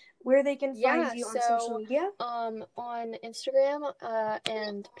everybody where they can find you on social media? On Instagram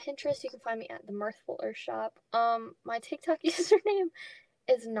and Pinterest, you can find me at the Mirthful Earth Shop. My TikTok username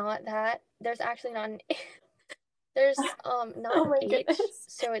is not that. There's actually not an there's not an H,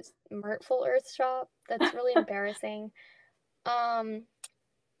 so it's Mirthful Earth Shop. That's really embarrassing.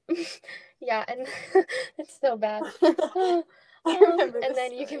 Yeah, and it's so bad. And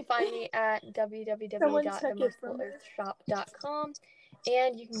then you can find me at www.themirthfulearthshop.com,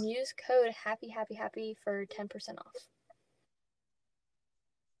 and you can use code happy for 10% off.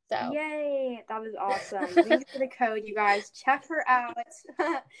 So yay, that is awesome. Thank you for the code, you guys. Check her out.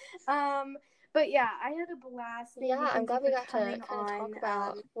 But yeah, I had a blast. Yeah, I'm glad we got to kind of talk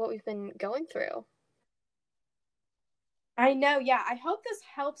about what we've been going through. I know, yeah. I hope this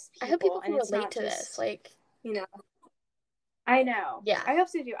helps people. I hope people can relate to this. Like, you know. I know. Yeah. I hope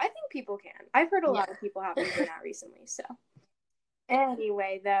so too. I think people can. I've heard a lot of people having burnout recently, so.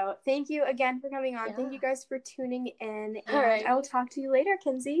 Anyway, though, thank you again for coming on. Yeah. Thank you guys for tuning in. And all right. I will talk to you later,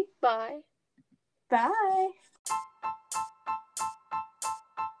 Kinsey. Bye. Bye.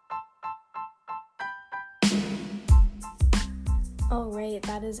 Alright,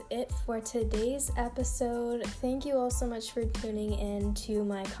 that is it for today's episode. Thank you all so much for tuning in to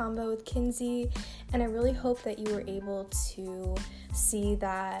my combo with Kinsey, and I really hope that you were able to see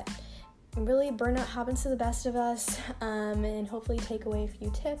that really burnout happens to the best of us, and hopefully take away a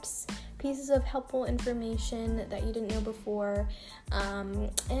few tips, pieces of helpful information that you didn't know before,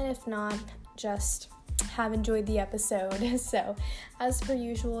 and if not, just have enjoyed the episode. So, as per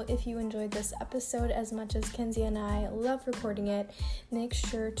usual, if you enjoyed this episode as much as Kinsey and I love recording it, make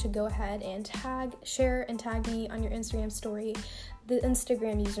sure to go ahead and share and tag me on your Instagram story. The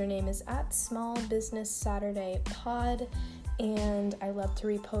Instagram username is at smallbusinesssaturday.pod, and I love to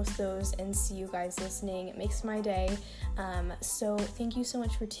repost those and see you guys listening. It makes my day. So thank you so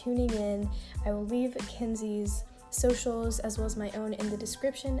much for tuning in. I will leave Kinsey's socials as well as my own in the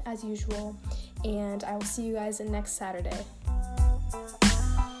description as usual, and I will see you guys next Saturday.